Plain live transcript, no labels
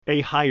A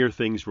Higher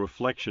Things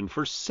Reflection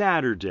for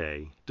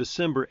Saturday,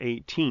 December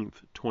 18th,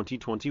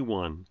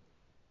 2021.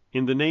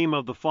 In the name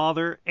of the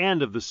Father,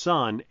 and of the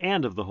Son,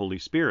 and of the Holy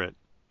Spirit.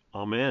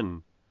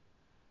 Amen.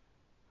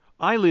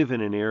 I live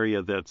in an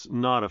area that's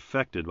not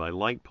affected by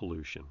light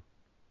pollution.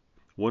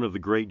 One of the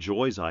great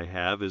joys I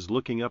have is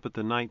looking up at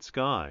the night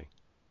sky.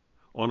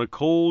 On a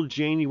cold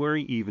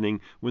January evening,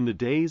 when the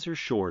days are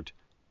short,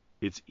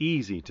 it's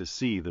easy to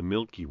see the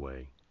Milky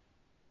Way.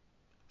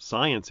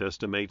 Science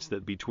estimates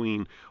that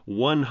between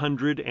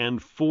 100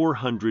 and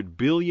 400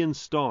 billion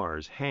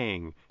stars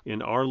hang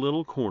in our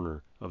little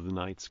corner of the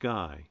night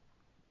sky.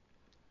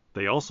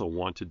 They also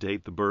want to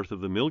date the birth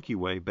of the Milky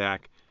Way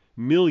back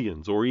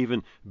millions or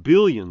even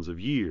billions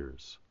of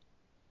years.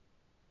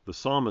 The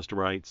psalmist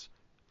writes,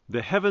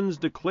 "The heavens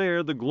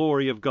declare the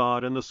glory of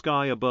God, and the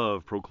sky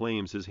above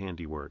proclaims his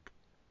handiwork."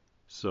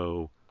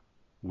 So,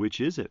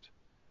 which is it?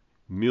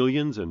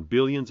 Millions and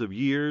billions of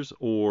years,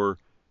 or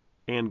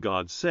 "and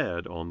God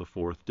said on the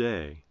fourth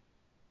day"?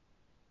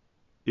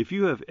 If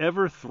you have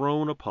ever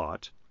thrown a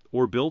pot,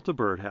 or built a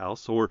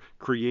birdhouse, or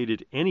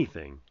created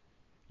anything,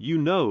 you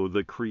know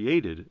the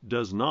created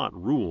does not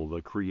rule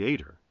the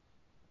Creator.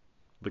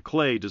 The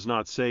clay does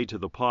not say to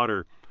the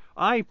potter,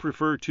 "I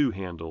prefer 2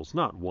 handles,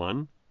 not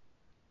 1."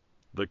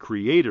 The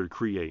Creator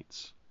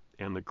creates,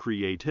 and the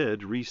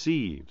created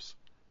receives.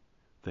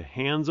 The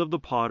hands of the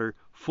potter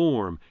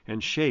form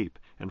and shape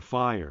and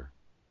fire,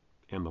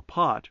 and the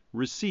pot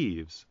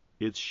receives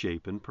its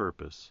shape and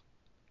purpose.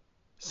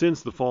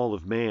 Since the fall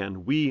of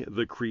man, we,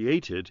 the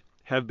created,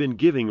 have been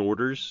giving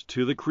orders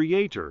to the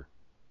Creator.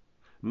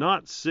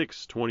 Not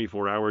 6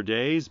 24-hour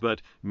days,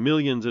 but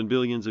millions and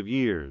billions of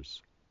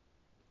years.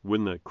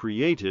 When the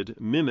created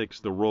mimics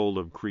the role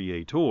of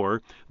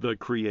creator, the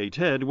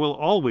created will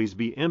always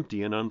be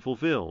empty and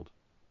unfulfilled.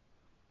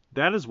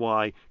 That is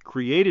why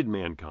created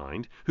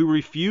mankind, who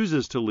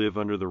refuses to live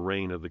under the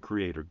reign of the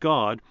Creator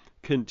God,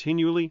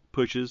 continually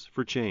pushes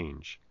for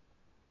change.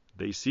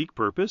 They seek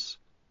purpose,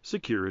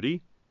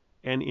 security,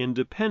 and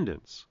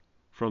independence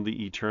from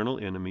the eternal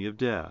enemy of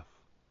death.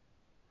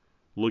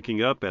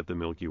 Looking up at the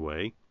Milky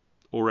Way,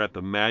 or at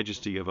the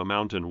majesty of a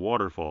mountain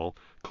waterfall,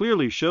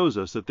 clearly shows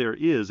us that there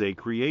is a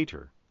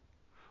Creator.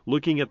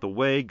 Looking at the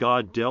way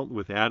God dealt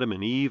with Adam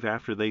and Eve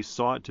after they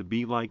sought to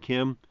be like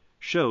Him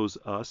shows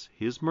us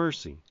His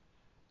mercy.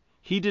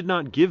 He did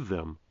not give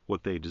them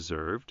what they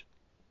deserved.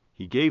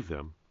 He gave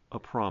them a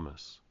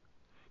promise.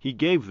 He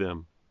gave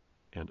them,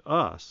 and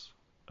us,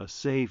 a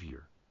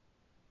Savior.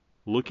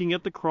 Looking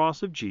at the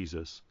cross of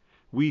Jesus,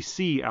 we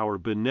see our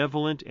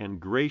benevolent and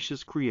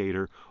gracious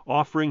Creator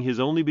offering His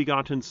only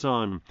begotten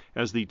Son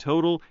as the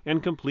total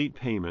and complete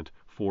payment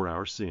for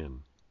our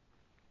sin.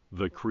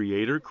 The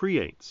Creator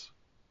creates.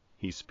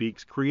 He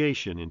speaks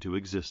creation into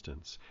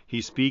existence. He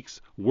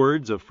speaks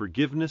words of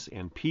forgiveness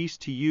and peace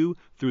to you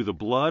through the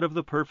blood of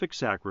the perfect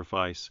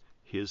sacrifice,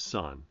 His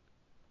Son.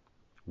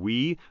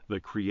 We, the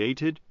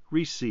created,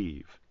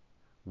 receive.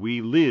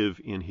 We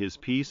live in His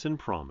peace and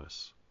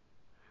promise.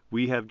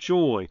 We have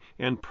joy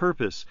and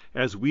purpose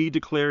as we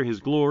declare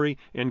His glory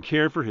and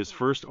care for His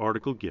first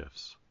article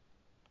gifts.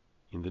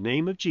 In the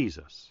name of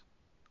Jesus,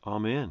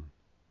 Amen.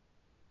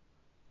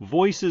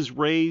 Voices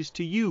raised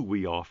to you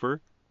we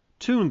offer.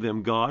 Tune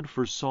them, God,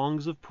 for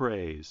songs of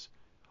praise.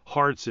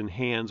 Hearts and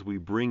hands we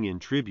bring in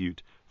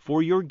tribute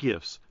for your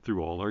gifts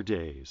through all our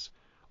days.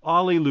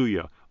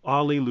 Alleluia,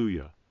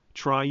 alleluia.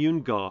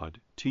 Triune God,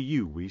 to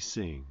you we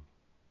sing.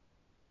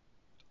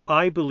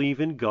 I believe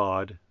in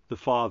God, the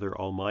Father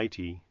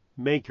Almighty,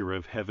 maker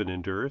of heaven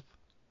and earth,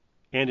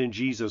 and in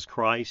Jesus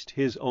Christ,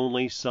 His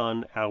only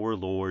Son, our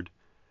Lord,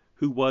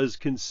 who was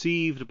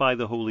conceived by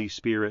the Holy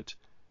Spirit,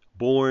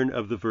 born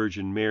of the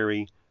Virgin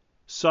Mary,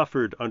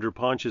 suffered under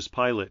Pontius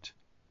Pilate,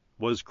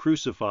 was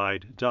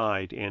crucified,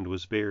 died, and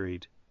was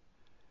buried.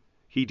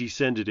 He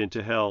descended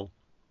into hell.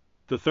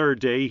 The 3rd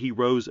day He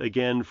rose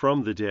again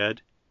from the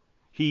dead.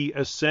 He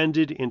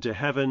ascended into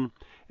heaven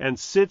and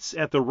sits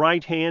at the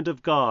right hand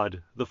of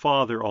God, the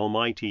Father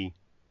Almighty.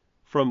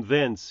 From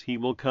thence He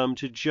will come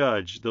to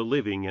judge the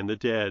living and the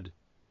dead.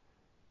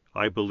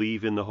 I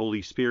believe in the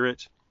Holy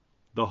Spirit,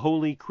 the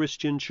holy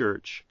Christian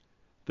Church,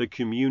 the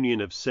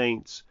communion of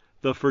saints,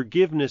 the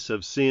forgiveness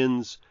of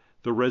sins,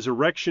 the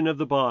resurrection of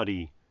the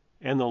body,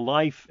 and the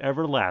life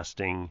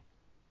everlasting.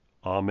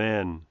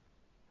 Amen.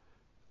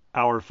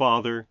 Our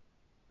Father,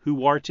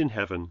 who art in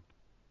heaven,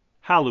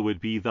 hallowed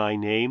be thy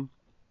name.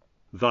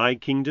 Thy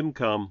kingdom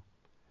come,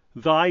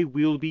 thy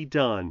will be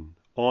done,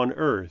 on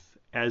earth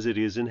as it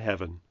is in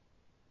heaven.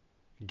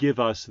 Give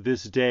us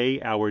this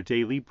day our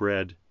daily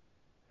bread,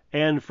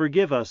 and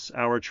forgive us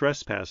our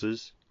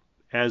trespasses,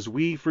 as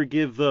we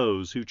forgive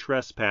those who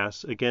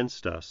trespass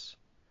against us.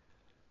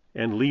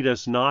 And lead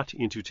us not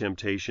into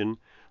temptation,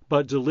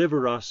 but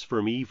deliver us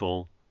from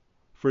evil.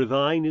 For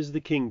thine is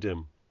the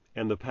kingdom,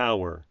 and the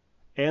power,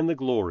 and the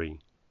glory,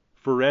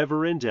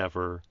 forever and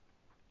ever.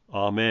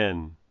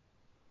 Amen.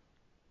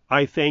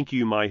 I thank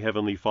you, my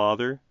heavenly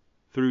Father,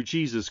 through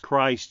Jesus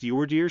Christ,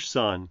 your dear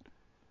Son,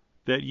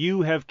 that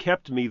you have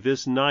kept me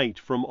this night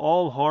from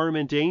all harm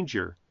and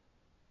danger,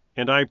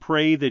 And I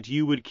pray that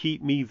you would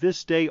keep me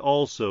this day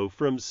also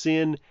from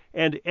sin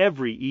and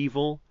every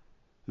evil,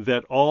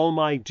 that all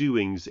my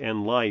doings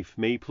and life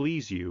may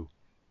please you.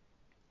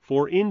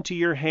 For into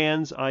your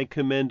hands I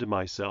commend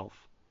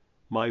myself,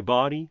 my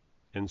body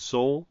and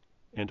soul,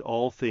 and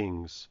all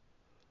things.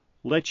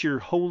 Let your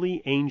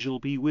holy angel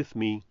be with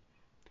me,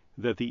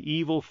 that the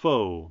evil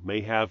foe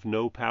may have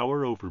no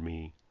power over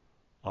me.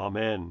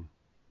 Amen.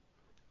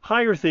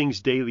 Higher Things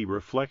Daily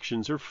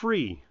Reflections are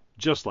free,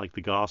 just like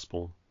the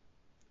Gospel,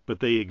 but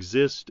they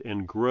exist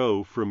and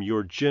grow from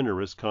your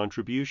generous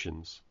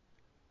contributions.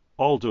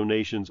 All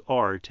donations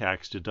are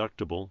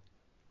tax-deductible.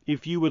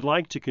 If you would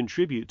like to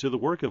contribute to the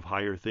work of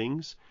Higher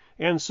Things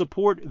and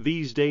support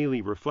these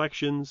daily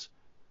reflections,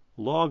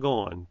 log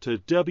on to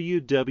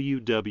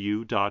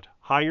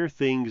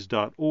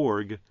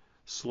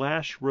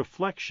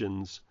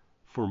www.higherthings.org/reflections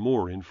for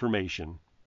more information.